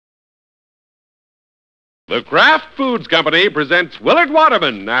The Kraft Foods Company presents Willard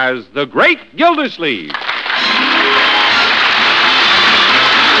Waterman as the Great Gildersleeve.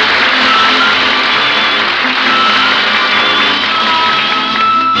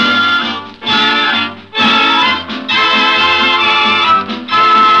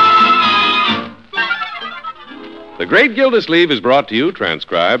 The Great Gildersleeve is brought to you,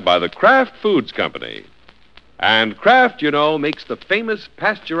 transcribed by the Kraft Foods Company. And Kraft, you know, makes the famous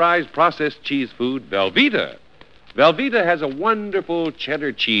pasteurized processed cheese food, Velveeta. Velveeta has a wonderful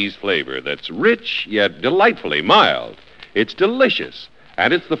cheddar cheese flavor that's rich yet delightfully mild. It's delicious,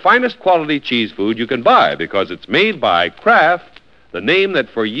 and it's the finest quality cheese food you can buy because it's made by Kraft, the name that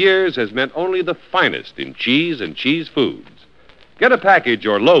for years has meant only the finest in cheese and cheese foods. Get a package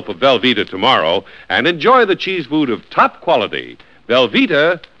or loaf of Velveeta tomorrow and enjoy the cheese food of top quality.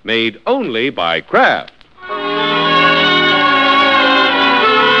 Velveeta, made only by Kraft.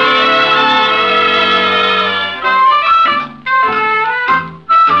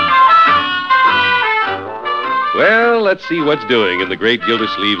 Well, let's see what's doing in the great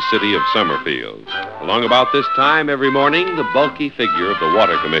Gildersleeve city of Summerfield. Along about this time every morning, the bulky figure of the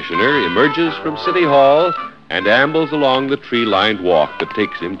water commissioner emerges from City Hall and ambles along the tree-lined walk that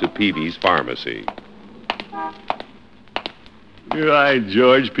takes him to Peavy's pharmacy. You're right,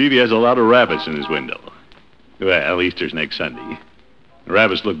 George. Peavy has a lot of rabbits in his window. Well, Easter's next Sunday. The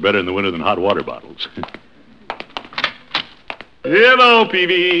rabbits look better in the winter than hot water bottles. Hello,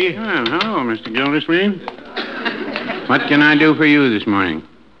 Peavy. Well, hello, Mr. Gildersleeve. What can I do for you this morning?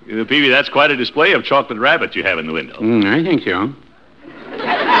 Peavy, that's quite a display of chocolate rabbits you have in the window. I think so.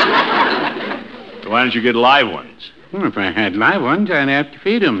 Why don't you get live ones? Well, if I had live ones, I'd have to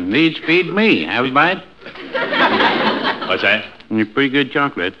feed them. These feed me. Have a bite? What's that? Pretty good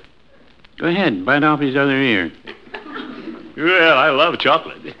chocolate. Go ahead, bite off his other ear. Well, I love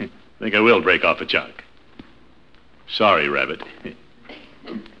chocolate. Think I will break off a chunk. Sorry, rabbit.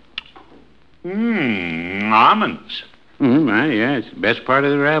 Almonds. Well, yeah, it's the best part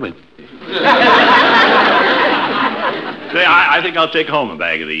of the rabbit. Say, I think I'll take home a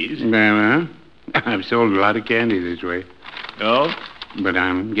bag of these. Well, I've sold a lot of candy this way. Oh? But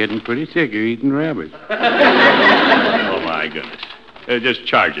I'm getting pretty sick of eating rabbit. Oh, my goodness. Just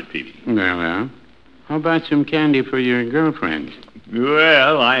charge it, Peavy. Well, how about some candy for your girlfriend?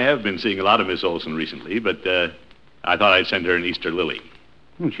 Well, I have been seeing a lot of Miss Olson recently, but I thought I'd send her an Easter lily.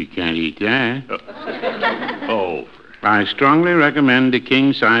 Well, she can't eat that. Oh. I strongly recommend a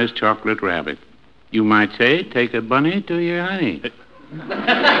king-size chocolate rabbit. You might say, take a bunny to your honey.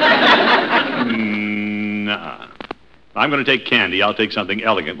 Nah. I'm going to take candy. I'll take something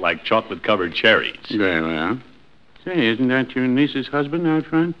elegant like chocolate-covered cherries. Very well. Say, isn't that your niece's husband out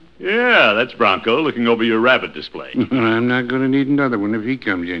front? Yeah, that's Bronco looking over your rabbit display. I'm not going to need another one if he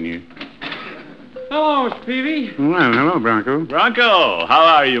comes in here. Hello, Mr. Peavy. Well, hello, Bronco. Bronco, how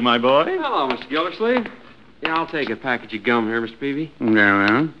are you, my boy? Hello, Mr. Gildersleeve. Yeah, I'll take a package of gum here, Mr. Peavy.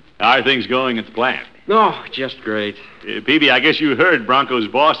 Well. How are things going at the plant? Oh, just great. Peavy, I guess you heard Bronco's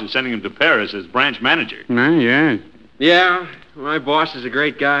boss is sending him to Paris as branch manager. Yeah. Yeah, my boss is a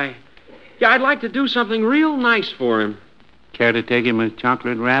great guy. Yeah, I'd like to do something real nice for him. Care to take him a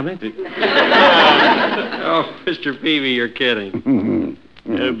chocolate rabbit? Oh, Mr. Peavy, you're kidding.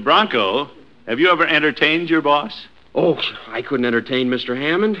 Bronco, have you ever entertained your boss? Oh, I couldn't entertain Mr.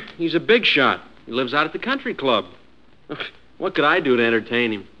 Hammond. He's a big shot. He lives out at the country club. What could I do to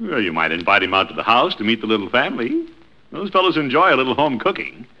entertain him? Well, you might invite him out to the house to meet the little family. Those fellows enjoy a little home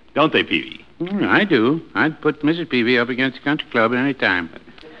cooking, don't they, Peavy? I do. I'd put Mrs. Peavy up against the country club any time.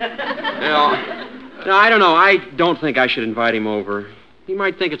 No, I don't know. I don't think I should invite him over. He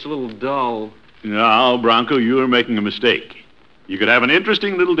might think it's a little dull. No, Bronco, you are making a mistake. You could have an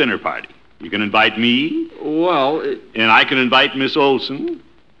interesting little dinner party. You can invite me. Well... And I can invite Miss Olson.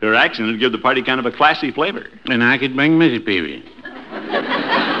 Her accent would give the party kind of a classy flavor. And I could bring Mrs. Peavy.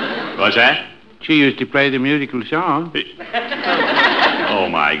 What's that? She used to play the musical song. Oh,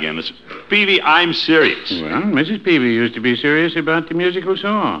 my goodness. Peavy, I'm serious. Well, Mrs. Peavy used to be serious about the musical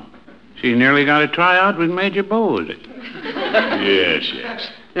song. She nearly got a tryout with Major Bowes. Yes.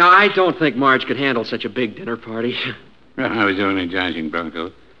 Now, I don't think Marge could handle such a big dinner party. Well, I was only joshing,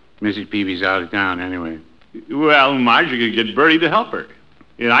 Bronco. Mrs. Peavy's out of town anyway. Well, Marge, you could get Bertie to help her.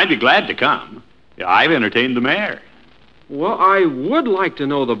 And I'd be glad to come. I've entertained the mayor. Well, I would like to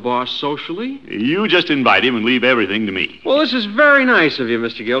know the boss socially. You just invite him and leave everything to me. Well, this is very nice of you,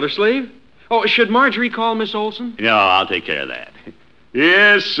 Mr. Gildersleeve. Oh, should Marjorie call Miss Olson? No, I'll take care of that.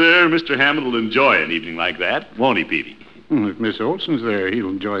 Yes, sir, Mr. Hammond will enjoy an evening like that, won't he, Peavy? If Miss Olson's there, he'll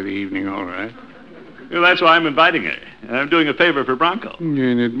enjoy the evening all right. Well, that's why I'm inviting her. I'm doing a favor for Bronco.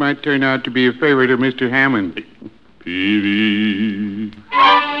 And it might turn out to be a favor to Mr. Hammond. Peavy.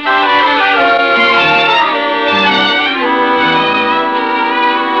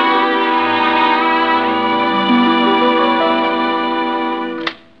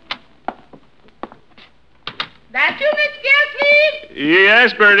 That you, Miss Gildersleeve?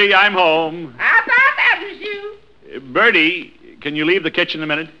 Yes, Bertie, I'm home. I thought that was you. Bertie, can you leave the kitchen a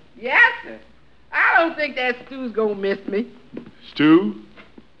minute? Yes, sir. I don't think that stew's gonna miss me. Stew?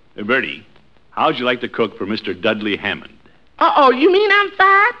 Bertie, how'd you like to cook for Mr. Dudley Hammond? Uh-oh, you mean I'm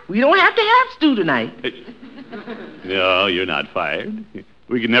fired? We don't have to have stew tonight. No, you're not fired.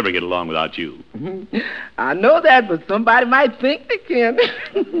 We could never get along without you. I know that, but somebody might think they can.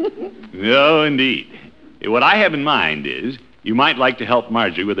 No, indeed. What I have in mind is you might like to help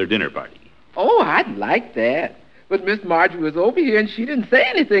Marjorie with her dinner party. Oh, I'd like that. But Miss Marjorie was over here and she didn't say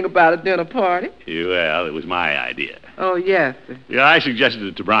anything about a dinner party. Well, it was my idea. Oh, yes, sir. Yeah, I suggested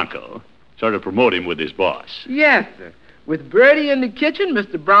it to Bronco. Sort of promote him with his boss. Yes, sir. With Bertie in the kitchen,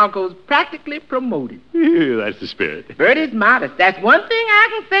 Mr. Bronco's practically promoted. That's the spirit. Bertie's modest. That's one thing I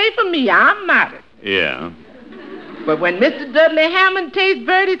can say for me. I'm modest. Yeah. But when Mr. Dudley Hammond tastes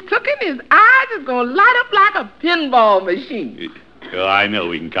Bertie's cooking, his eyes is going to light up like a pinball machine. Oh, I know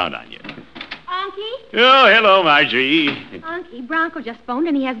we can count on you. Unky? Oh, hello, Marjorie. Unky, Bronco just phoned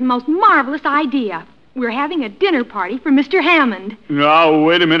and he has the most marvelous idea. We're having a dinner party for Mr. Hammond. Now,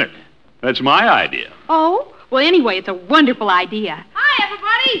 wait a minute. That's my idea. Oh? Well, anyway, it's a wonderful idea. Hi,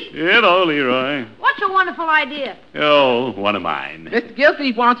 everybody. Hello, Leroy. What's a wonderful idea? Oh, one of mine. Mr.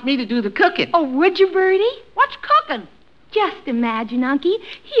 Gildersleeve wants me to do the cooking. Oh, would you, Bertie? What's cooking? Just imagine, Unky.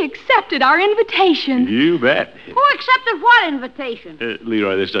 He accepted our invitation. You bet. Who accepted what invitation?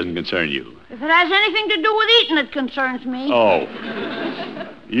 Leroy, this doesn't concern you. If it has anything to do with eating, it concerns me. Oh.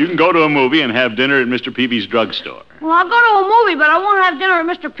 You can go to a movie and have dinner at Mr. Peavy's drugstore. Well, I'll go to a movie, but I won't have dinner at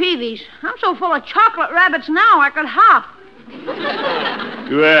Mr. Peavy's. I'm so full of chocolate rabbits now I could hop.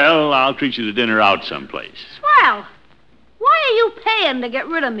 Well, I'll treat you to dinner out someplace. Swell. Why are you paying to get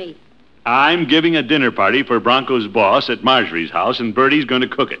rid of me? I'm giving a dinner party for Bronco's boss at Marjorie's house, and Bertie's going to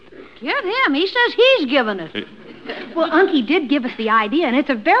cook it. Get him. He says he's giving it. Well, Unky did give us the idea, and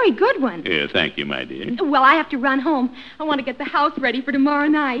it's a very good one. Yeah, thank you, my dear. Well, I have to run home. I want to get the house ready for tomorrow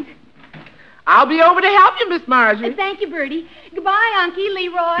night. I'll be over to help you, Miss Marjorie. Thank you, Bertie. Goodbye, Unky,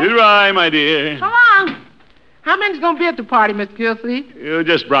 Leroy. Goodbye, my dear. So long. How many's going to be at the party, Miss Gildersleeve? You're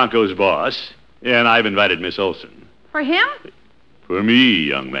just Bronco's boss, and I've invited Miss Olson. For him? For me,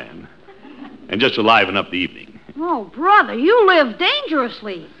 young man. And just to liven up the evening. Oh, brother, you live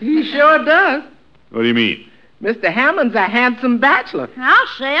dangerously. He sure does. What do you mean? Mr. Hammond's a handsome bachelor. I'll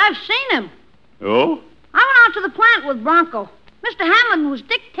say I've seen him. Oh? I went out to the plant with Bronco. Mr. Hammond was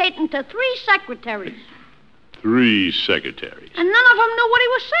dictating to 3 secretaries. 3 secretaries. And none of them knew what he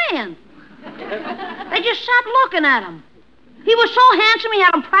was saying. They just sat looking at him. He was so handsome he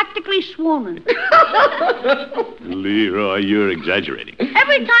had them practically swooning. Leroy, you're exaggerating.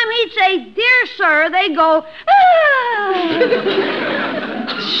 Every time he'd say, "Dear sir," they go, "Ah!"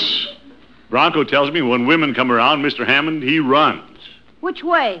 Bronco tells me when women come around Mr. Hammond, he runs. Which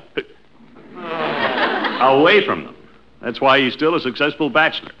way? Away from them. That's why he's still a successful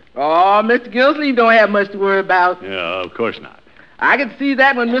bachelor. Oh, Mr. Gildersleeve don't have much to worry about. Yeah, of course not. I could see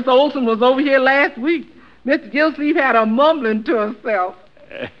that when Miss Olson was over here last week. Mr. Gildersleeve had her mumbling to herself.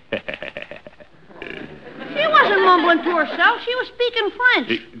 She wasn't mumbling to herself. She was speaking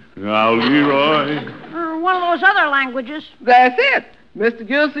French. Now, Leroy. Or one of those other languages. That's it. Mr.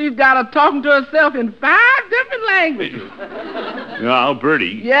 Gildersleeve got her talking to herself in 5 different languages. Now,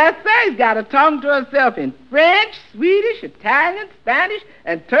 Bertie. Yes, sir. He's got her talking to herself in French, Swedish, Italian, Spanish,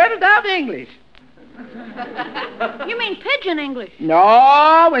 and turtle-dove English. You mean pigeon English?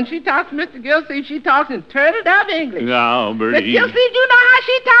 No, when she talks to Mr. Gildersleeve, she talks in turtle-dove English. Now, Mr. Bertie. Gildersleeve, you know how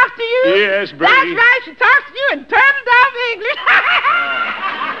she talks to you? Yes, Bertie. That's right. She talks to you in turtle-dove English.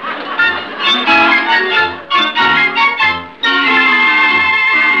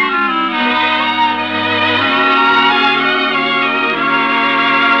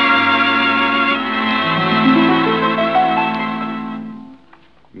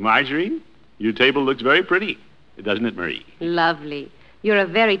 Marjorie, your table looks very pretty, doesn't it, Marie? Lovely. You're a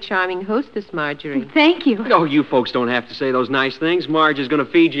very charming hostess, Marjorie. Thank you. Oh, you folks don't have to say those nice things. Marge is going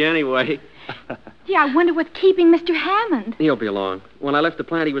to feed you anyway. Gee, I wonder what's keeping Mr. Hammond. He'll be along. When I left the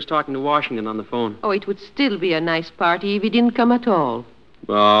plant, he was talking to Washington on the phone. Oh, it would still be a nice party if he didn't come at all.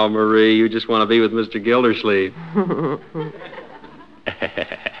 Oh, Marie, you just want to be with Mr. Gildersleeve.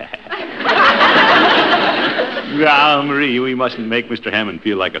 Now, Marie, we mustn't make Mr. Hammond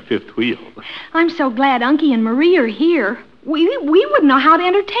feel like a fifth wheel. I'm so glad Unky and Marie are here. We wouldn't know how to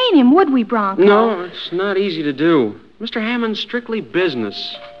entertain him, would we, Bronco? No, it's not easy to do. Mr. Hammond's strictly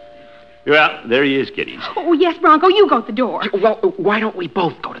business. Well, there he is, kiddies. Oh, yes, Bronco, you go to the door. Well, why don't we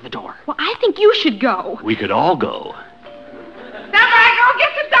both go to the door? Well, I think you should go. We could all go. Somebody go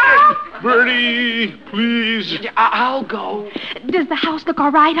get the dog. Bertie, please. I'll go. Does the house look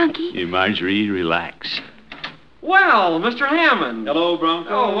all right, Unky? Hey, Marjorie, relax. Well, Mr. Hammond. Hello, Bronco.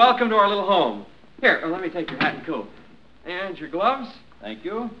 Oh, welcome to our little home. Here, let me take your hat and coat. And your gloves. Thank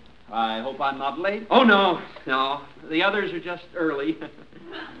you. I hope I'm not late. Oh, no. The others are just early.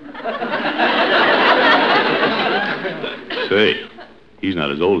 Say, he's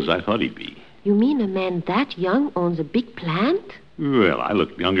not as old as I thought he'd be. You mean a man that young owns a big plant? Well, I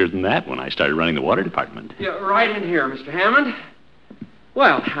looked younger than that when I started running the water department. Yeah, right in here, Mr. Hammond.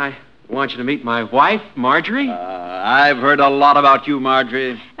 Well, I want you to meet my wife, Marjorie. I've heard a lot about you,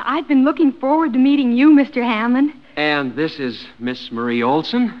 Marjorie. I've been looking forward to meeting you, Mr. Hammond. And this is Miss Marie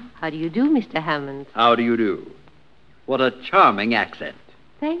Olson. How do you do, Mr. Hammond? How do you do? What a charming accent.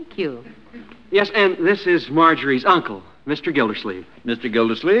 Thank you. Yes, and this is Marjorie's uncle, Mr. Gildersleeve. Mr.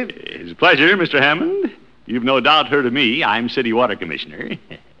 Gildersleeve? It's a pleasure, Mr. Hammond. You've no doubt heard of me. I'm City Water Commissioner.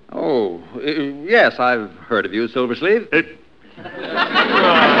 Oh, yes, I've heard of you, Silversleeve.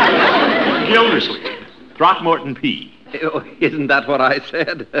 Gildersleeve. Throckmorton P. Oh, isn't that what I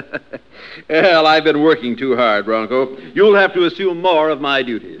said? Well, I've been working too hard, Bronco. You'll have to assume more of my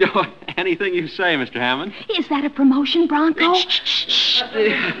duties. Anything you say, Mr. Hammond. Is that a promotion, Bronco?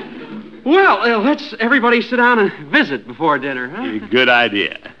 Well, let's everybody sit down and visit before dinner, huh? Good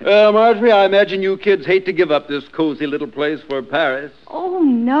idea. Marjorie, I imagine you kids hate to give up this cozy little place for Paris. Oh,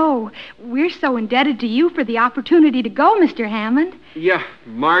 no. We're so indebted to you for the opportunity to go, Mr. Hammond. Yeah,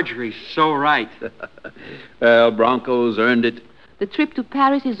 Marjorie's so right. Well, Bronco's earned it. The trip to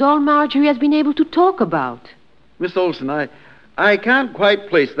Paris is all Marjorie has been able to talk about. Miss Olson, I can't quite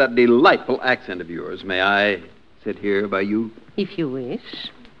place that delightful accent of yours. May I sit here by you? If you wish.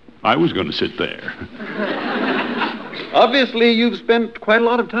 I was going to sit there. Obviously, you've spent quite a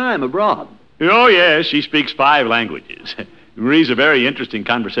lot of time abroad. Oh, yes, she speaks 5 languages. Marie's a very interesting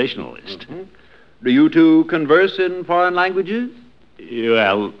conversationalist. Mm-hmm. Do you two converse in foreign languages?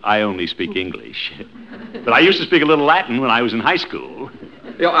 Well, I only speak English. But I used to speak a little Latin when I was in high school.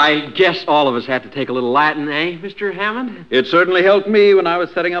 I guess all of us have to take a little Latin, eh, Mr. Hammond? It certainly helped me when I was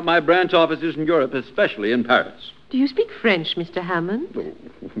setting up my branch offices in Europe, especially in Paris. Do you speak French, Mr. Hammond? Oh,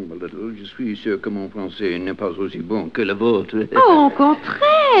 a little. Je suis sûr que mon français n'est pas aussi bon que le vôtre. Oh, au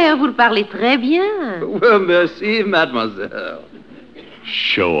contraire, vous le parlez très bien. Well, merci, mademoiselle.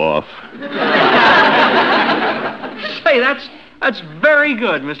 Show off. Say, that's very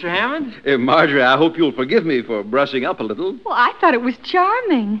good, Mr. Hammond. Marjorie, I hope you'll forgive me for brushing up a little. Well, I thought it was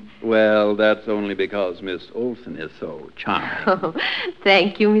charming. Well, that's only because Miss Olson is so charming. Oh,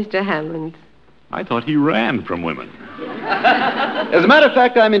 thank you, Mr. Hammond. I thought he ran from women. As a matter of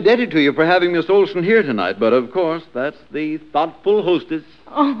fact, I'm indebted to you for having Miss Olson here tonight, but of course, that's the thoughtful hostess.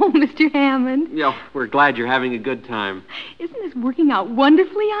 Oh, Mr. Hammond. Yeah, we're glad you're having a good time. Isn't this working out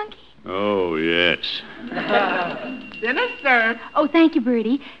wonderfully, Unky? Oh, yes. Dinner, sir. Oh, thank you,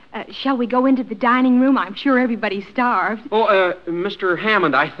 Bertie. Shall we go into the dining room? I'm sure everybody's starved. Oh, Mr.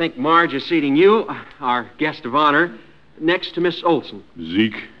 Hammond, I think Marge is seating you, our guest of honor, next to Miss Olson.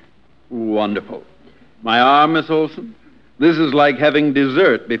 Zeke. Wonderful. My arm, Miss Olson? This is like having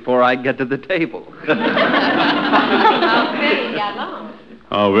dessert before I get to the table.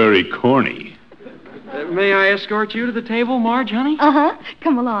 How very corny. May I escort you to the table, Marge, honey? Uh-huh.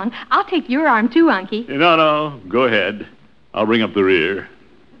 Come along. I'll take your arm, too, Unky. No. Go ahead. I'll bring up the rear.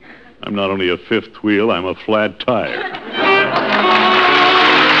 I'm not only a fifth wheel, I'm a flat tire.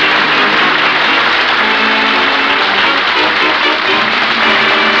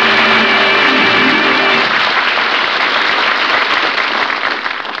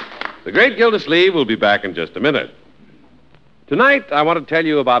 The great Gildersleeve will be back in just a minute. Tonight, I want to tell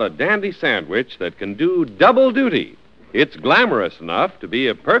you about a dandy sandwich that can do double duty. It's glamorous enough to be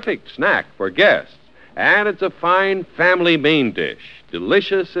a perfect snack for guests, and it's a fine family main dish,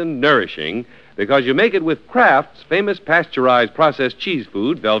 delicious and nourishing, because you make it with Kraft's famous pasteurized processed cheese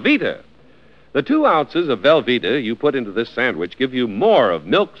food, Velveeta. The 2 ounces of Velveeta you put into this sandwich give you more of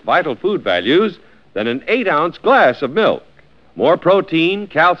milk's vital food values than an 8-ounce glass of milk. More protein,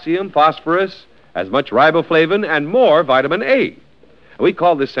 calcium, phosphorus, as much riboflavin, and more vitamin A. We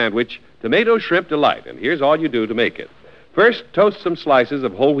call this sandwich Tomato Shrimp Delight, and here's all you do to make it. First, toast some slices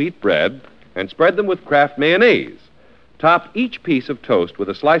of whole wheat bread and spread them with Kraft mayonnaise. Top each piece of toast with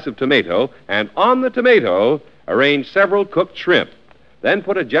a slice of tomato, and on the tomato, Arrange several cooked shrimp. Then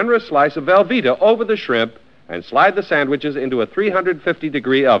put a generous slice of Velveeta over the shrimp and slide the sandwiches into a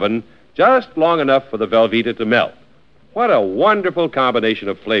 350-degree oven just long enough for the Velveeta to melt. What a wonderful combination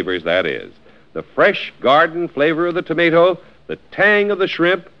of flavors that is. The fresh garden flavor of the tomato, the tang of the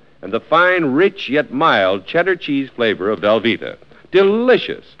shrimp, and the fine, rich yet mild cheddar cheese flavor of Velveeta.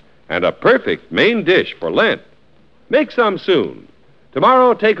 Delicious, and a perfect main dish for Lent. Make some soon.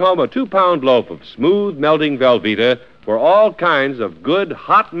 Tomorrow, take home a 2-pound loaf of smooth, melting Velveeta for all kinds of good,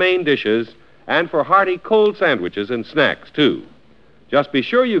 hot main dishes and for hearty cold sandwiches and snacks, too. Just be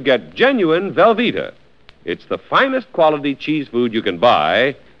sure you get genuine Velveeta. It's the finest quality cheese food you can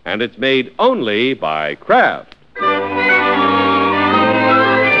buy, and it's made only by Kraft.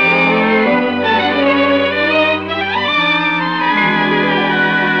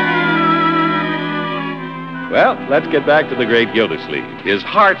 Well, let's get back to the great Gildersleeve. His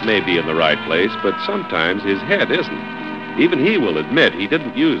heart may be in the right place, but sometimes his head isn't. Even he will admit he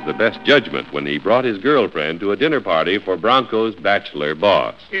didn't use the best judgment when he brought his girlfriend to a dinner party for Bronco's bachelor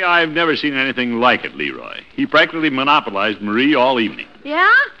boss. Yeah, I've never seen anything like it, Leroy. He practically monopolized Marie all evening. Yeah?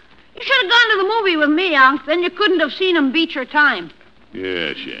 You should have gone to the movie with me, Unc. Then you couldn't have seen him beat your time.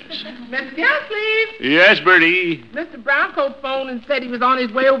 Yes. Mr. Gildersleeve, Yes, Bertie. Mr. Bronco phoned and said he was on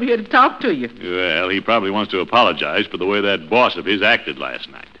his way over here to talk to you. Well, he probably wants to apologize for the way that boss of his acted last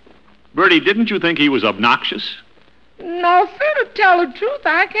night. Bertie, didn't you think he was obnoxious? No, sir, to tell the truth,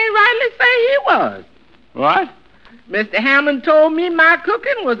 I can't rightly say he was. What? Mr. Hammond told me my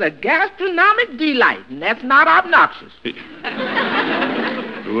cooking was a gastronomic delight, and that's not obnoxious.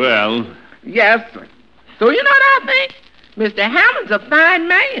 Well... Yes, sir. So you know what I think? Mr. Hammond's a fine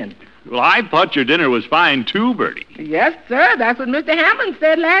man. Well, I thought your dinner was fine, too, Bertie. Yes, sir. That's what Mr. Hammond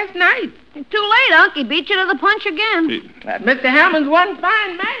said last night. Too late, Unc. He beat you to the punch again. Mr. Hammond's one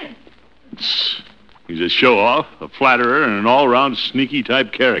fine man. He's a show-off, a flatterer, and an all-round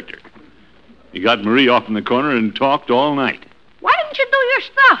sneaky-type character. He got Marie off in the corner and talked all night. Why didn't you do your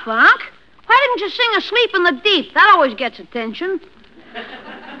stuff, Unc? Why didn't you sing Asleep in the Deep? That always gets attention.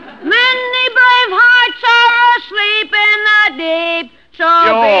 Many brave hearts are asleep in the deep, so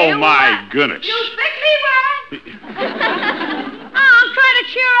Oh, my goodness. You sick, Leroy? I'm trying to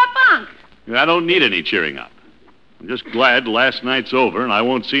cheer up Unc. I don't need any cheering up. I'm just glad last night's over and I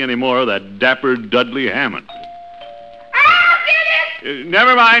won't see any more of that dapper Dudley Hammond. I'll get it!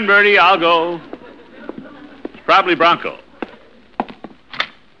 Never mind, Bertie. I'll go. It's probably Bronco.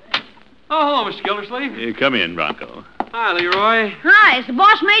 Oh, hello, Mr. Gildersleeve. Come in, Bronco. Hi, Leroy. Hi, has the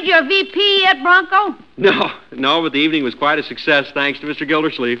boss made you a VP yet, Bronco? No, but the evening was quite a success, thanks to Mr.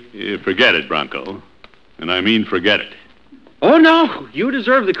 Gildersleeve. Forget it, Bronco. And I mean forget it. Oh, no, you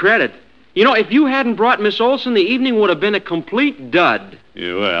deserve the credit. You know, if you hadn't brought Miss Olson, the evening would have been a complete dud.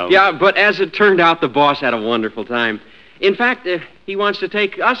 Yeah, but as it turned out, the boss had a wonderful time. In fact, he wants to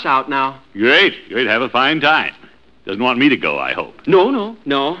take us out now. Great. Have a fine time. Doesn't want me to go, I hope. No.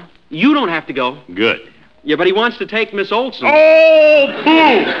 You don't have to go. Good. Yeah, but he wants to take Miss Olson. Oh,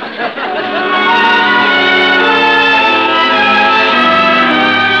 pooh!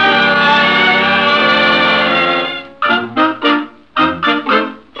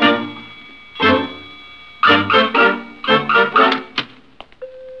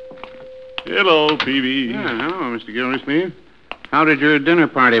 Hello, Peavy. Hello, Mr. Gildersleeve. How did your dinner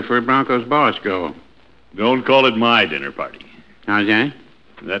party for Bronco's boss go? Don't call it my dinner party. How's that?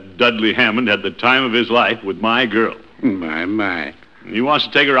 That Dudley Hammond had the time of his life with my girl. Bye. He wants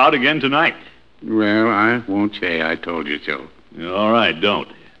to take her out again tonight. Well, I won't say I told you so. All right, don't.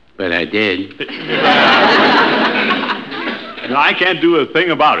 But I did. I can't do a thing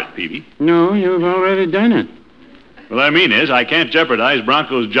about it, Peavy. No, you've already done it. What I mean is, I can't jeopardize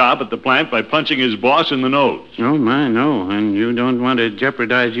Bronco's job at the plant by punching his boss in the nose. Oh, my, no. And you don't want to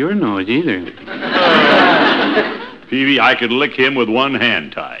jeopardize your nose either. Peavy, I could lick him with one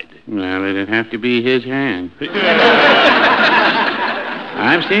hand tied. Well, it'd have to be his hand.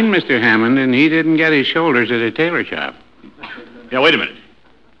 I've seen Mr. Hammond, and he didn't get his shoulders at a tailor shop. Yeah, wait a minute.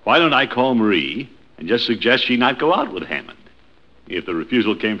 Why don't I call Marie and just suggest she not go out with Hammond? If the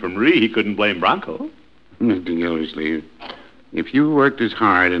refusal came from Marie, he couldn't blame Bronco. Mr. Gildersleeve, if you worked as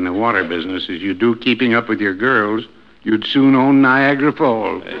hard in the water business as you do keeping up with your girls, you'd soon own Niagara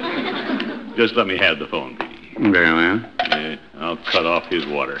Falls. Just let me have the phone, Peavy. Very well. I'll cut off his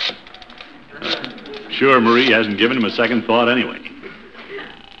water. Sure, Marie hasn't given him a second thought anyway.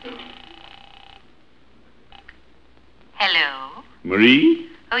 Hello? Marie?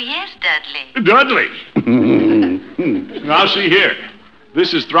 Oh, yes, Dudley. Dudley! Now, see here.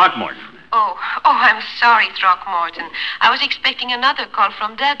 This is Throckmorton. Oh, I'm sorry, Throckmorton. I was expecting another call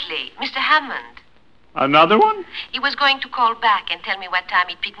from Dudley. Mr. Hammond. Another one? He was going to call back and tell me what time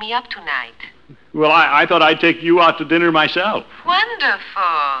he'd pick me up tonight. Well, I thought I'd take you out to dinner myself.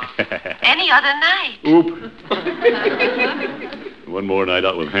 Wonderful. Any other night. Oop. One more night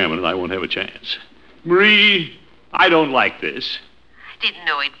out with Hammond, and I won't have a chance. Marie, I don't like this. I didn't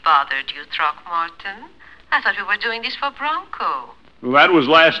know it bothered you, Throckmorton. I thought we were doing this for Bronco. Well, that was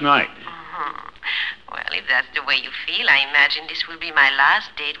last night. Mm-hmm. Well, if that's the way you feel, I imagine this will be my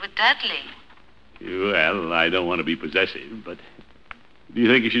last date with Dudley. Well, I don't want to be possessive, but do you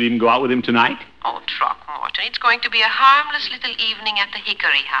think you should even go out with him tonight? Oh, Throckmorton, it's going to be a harmless little evening at the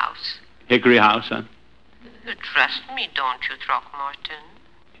Hickory House. Hickory House, huh? You trust me, don't you, Throckmorton?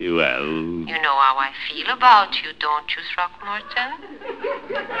 Well... You know how I feel about you, don't you, Throckmorton?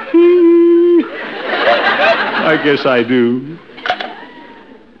 I guess I do.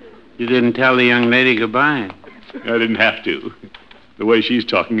 You didn't tell the young lady goodbye. I didn't have to. The way she's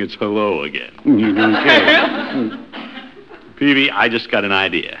talking, it's hello again. You don't care. Peavy, I just got an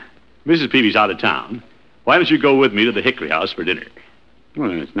idea. Mrs. Peavy's out of town. Why don't you go with me to the Hickory House for dinner?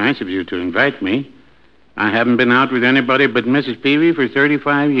 Well, it's nice of you to invite me. I haven't been out with anybody but Mrs. Peavy for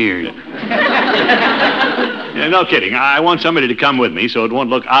 35 years. Yeah, no kidding. I want somebody to come with me so it won't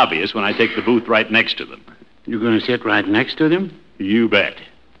look obvious when I take the booth right next to them. You're going to sit right next to them? You bet.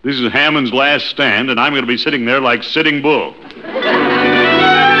 This is Hammond's last stand, and I'm going to be sitting there like Sitting Bull.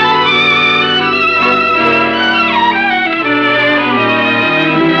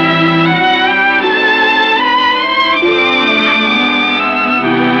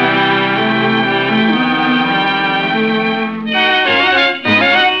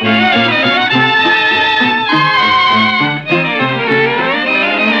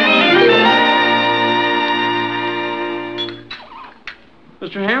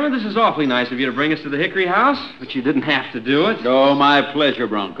 Mr. Hammond, this is awfully nice of you to bring us to the Hickory House, but you didn't have to do it. Oh, my pleasure,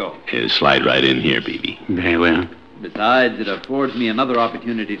 Bronco. Slide right in here, Peavy. Very well. Besides, it affords me another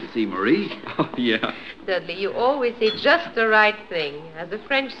opportunity to see Marie. Oh, yeah. Dudley, you always say just the right thing. As the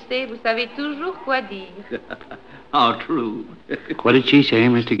French say, vous savez toujours quoi dire. How true. What did she say,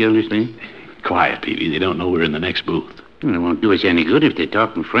 Mr. Gildersleeve? Quiet, Peavy. They don't know we're in the next booth. Well, it won't do us any good if they're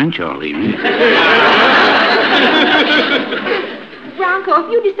talking French all evening. Bronco, have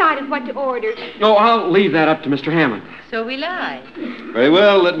you decided what to order? Oh, I'll leave that up to Mr. Hammond. So will I. Very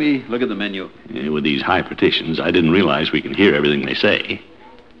well, let me look at the menu. With these high partitions, I didn't realize we can hear everything they say.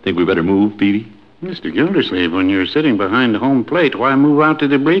 Think we better move, Peavy? Mr. Gildersleeve, when you're sitting behind the home plate, why move out to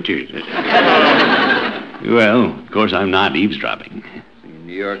the bleachers? Well, of course, I'm not eavesdropping.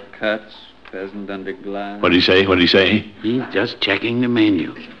 New York cuts, pheasant under glass. What did he say? What did he say? He's just checking the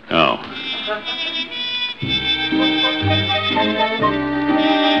menu. Oh.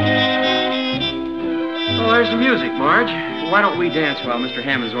 Oh, there's the music, Marge. Why don't we dance while Mr.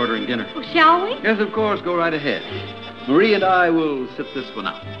 Hammond's ordering dinner? Oh, shall we? Yes, of course, go right ahead. Marie and I will sit this one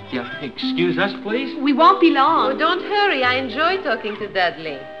out. Yeah, excuse us, please. We won't be long. Oh, don't hurry. I enjoy talking to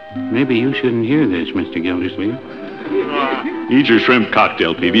Dudley. Maybe you shouldn't hear this, Mr. Gildersleeve. Eat your shrimp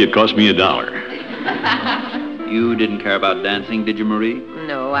cocktail, Peavy. It cost me $1. You didn't care about dancing, did you, Marie?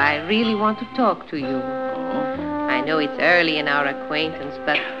 No, I really want to talk to you. I know it's early in our acquaintance,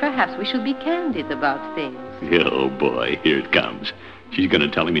 but perhaps we should be candid about things. Oh, boy. Here it comes. She's going to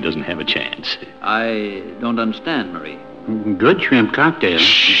tell him he doesn't have a chance. I don't understand, Marie. Good shrimp cocktail.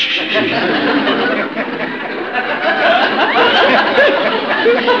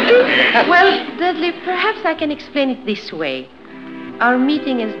 Well, Dudley, perhaps I can explain it this way. Our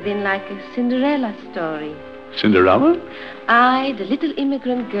meeting has been like a Cinderella story. Cinderella? I, the little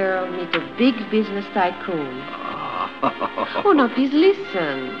immigrant girl, meet a big business tycoon. Oh, no, please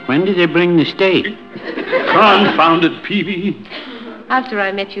listen. When did they bring the steak? Confounded Peavy. After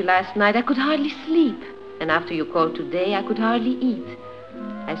I met you last night, I could hardly sleep. And after you called today, I could hardly eat.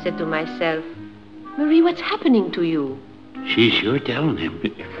 I said to myself, Marie, what's happening to you? She's sure telling him.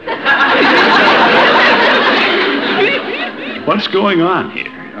 What's going on here?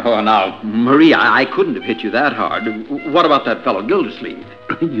 Oh, now, Marie, I couldn't have hit you that hard. What about that fellow Gildersleeve?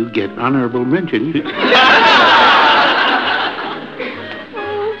 You get honorable mention.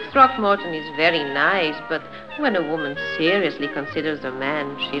 Throckmorton is very nice, but when a woman seriously considers a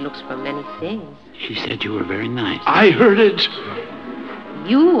man, she looks for many things. She said you were very nice. I heard it.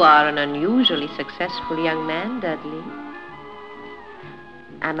 You are an unusually successful young man, Dudley.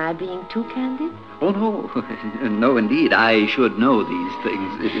 Am I being too candid? Oh, no. No, indeed. I should know these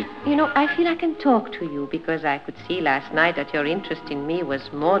things. You know, I feel I can talk to you because I could see last night that your interest in me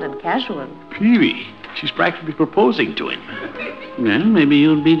was more than casual. Peavy, she's practically proposing to him. Well, maybe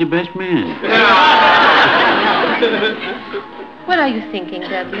you'll be the best man. What are you thinking,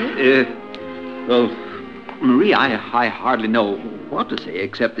 Dudley? Well, Marie, I hardly know what to say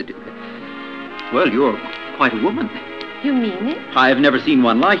except that, well, you're quite a woman. You mean it? I have never seen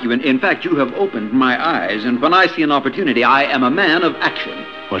one like you. In fact, you have opened my eyes, and when I see an opportunity, I am a man of action.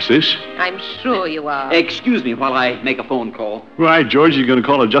 What's this? I'm sure you are. Excuse me while I make a phone call. Right, George, you're going to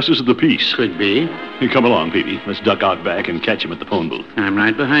call a justice of the peace. Could be. Hey, come along, Peavy. Let's duck out back and catch him at the phone booth. I'm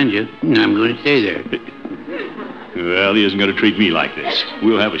right behind you. I'm going to stay there. Well, he isn't going to treat me like this.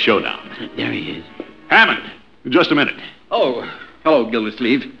 We'll have a showdown. There he is. Hammond, just a minute. Oh, hello,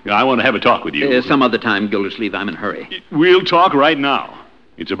 Gildersleeve. I want to have a talk with you. Some other time, Gildersleeve. I'm in a hurry. We'll talk right now.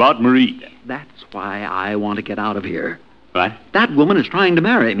 It's about Marie. That's why I want to get out of here. What? That woman is trying to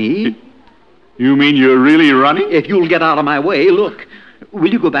marry me. You mean you're really running? If you'll get out of my way, look.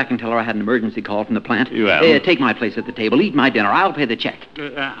 Will you go back and tell her I had an emergency call from the plant? Well. Take my place at the table. Eat my dinner. I'll pay the check.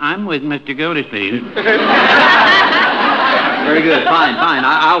 I'm with Mr. Gildersleeve. Very good. Fine.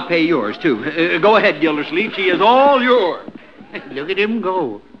 I'll pay yours, too. Go ahead, Gildersleeve. She is all yours. Look at him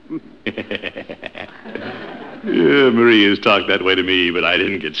go. Yeah, Marie has talked that way to me, but I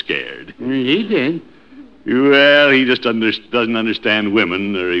didn't get scared. He did. Well, he just doesn't understand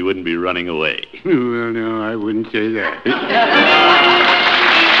women, or he wouldn't be running away. Well, no, I wouldn't say that.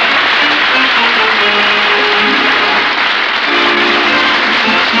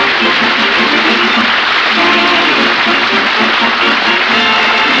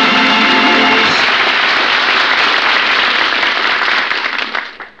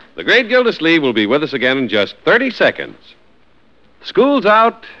 The great Gildersleeve will be with us again in just 30 seconds. School's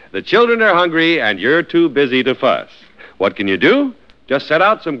out, the children are hungry, and you're too busy to fuss. What can you do? Just set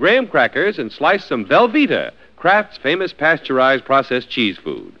out some graham crackers and slice some Velveeta, Kraft's famous pasteurized processed cheese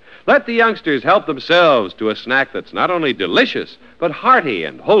food. Let the youngsters help themselves to a snack that's not only delicious, but hearty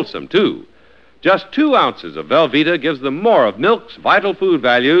and wholesome, too. Just 2 ounces of Velveeta gives them more of milk's vital food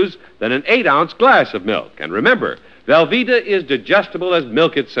values than an 8-ounce glass of milk. And remember, Velveeta is digestible as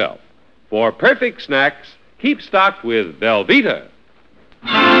milk itself. For perfect snacks, keep stocked with Velveeta.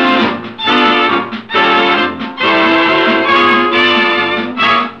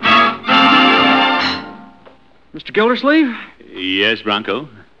 Mr. Gildersleeve? Yes, Bronco?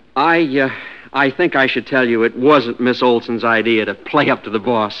 I think I should tell you it wasn't Miss Olson's idea to play up to the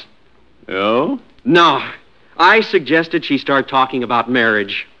boss. Oh? No. I suggested she start talking about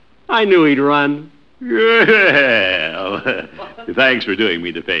marriage. I knew he'd run. Well, thanks for doing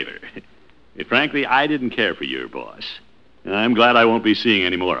me the favor. Frankly, I didn't care for your boss. I'm glad I won't be seeing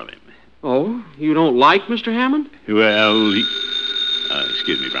any more of him. Oh, you don't like Mr. Hammond? Well,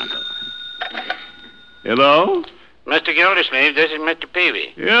 excuse me, Bronco. Hello? Mr. Gildersleeve, this is Mr.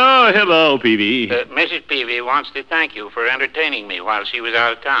 Peavy. Oh, hello, Peavy. Mrs. Peavy wants to thank you for entertaining me while she was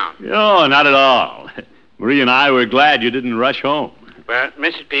out of town. Oh, not at all. Marie and I were glad you didn't rush home. Well,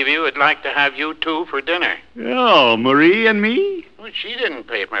 Mrs. Peavy would like to have you two for dinner. Oh, Marie and me? Well, she didn't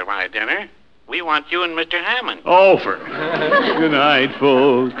pay for my dinner. We want you and Mr. Hammond. Oh, Good night,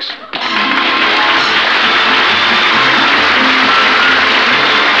 folks.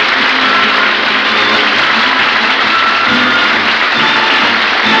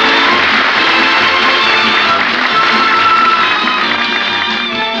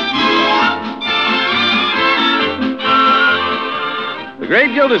 The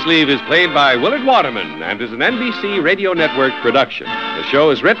Great Gildersleeve is played by Willard Waterman and is an NBC Radio Network production. The show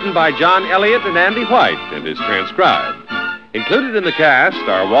is written by John Elliott and Andy White and is transcribed. Included in the cast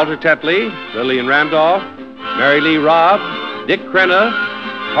are Walter Tetley, Lillian Randolph, Mary Lee Robb, Dick Crenna,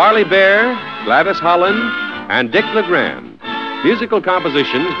 Harley Bear, Gladys Holland, and Dick LeGrand. Musical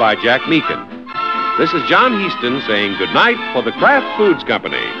compositions by Jack Meakin. This is John Heaston saying goodnight for the Kraft Foods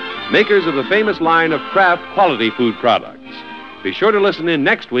Company, makers of the famous line of Kraft quality food products. Be sure to listen in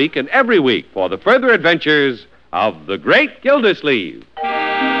next week and every week for the further adventures of the Great Gildersleeve.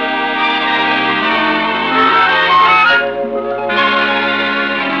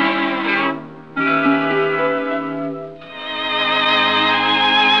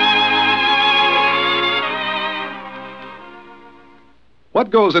 What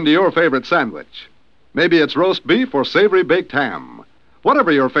goes into your favorite sandwich? Maybe it's roast beef or savory baked ham.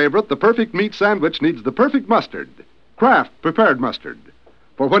 Whatever your favorite, the perfect meat sandwich needs the perfect mustard. Kraft prepared mustard.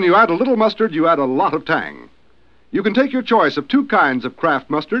 For when you add a little mustard, you add a lot of tang. You can take your choice of 2 kinds of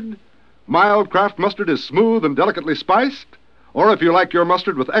Kraft mustard. Mild Kraft mustard is smooth and delicately spiced. Or if you like your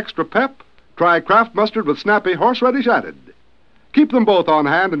mustard with extra pep, try Kraft mustard with snappy horseradish added. Keep them both on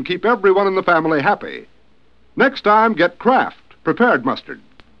hand and keep everyone in the family happy. Next time, get Kraft prepared mustard.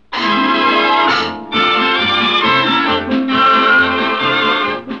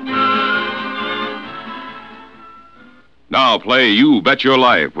 Now Now play You Bet Your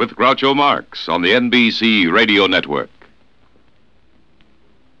Life with Groucho Marx on the NBC Radio Network.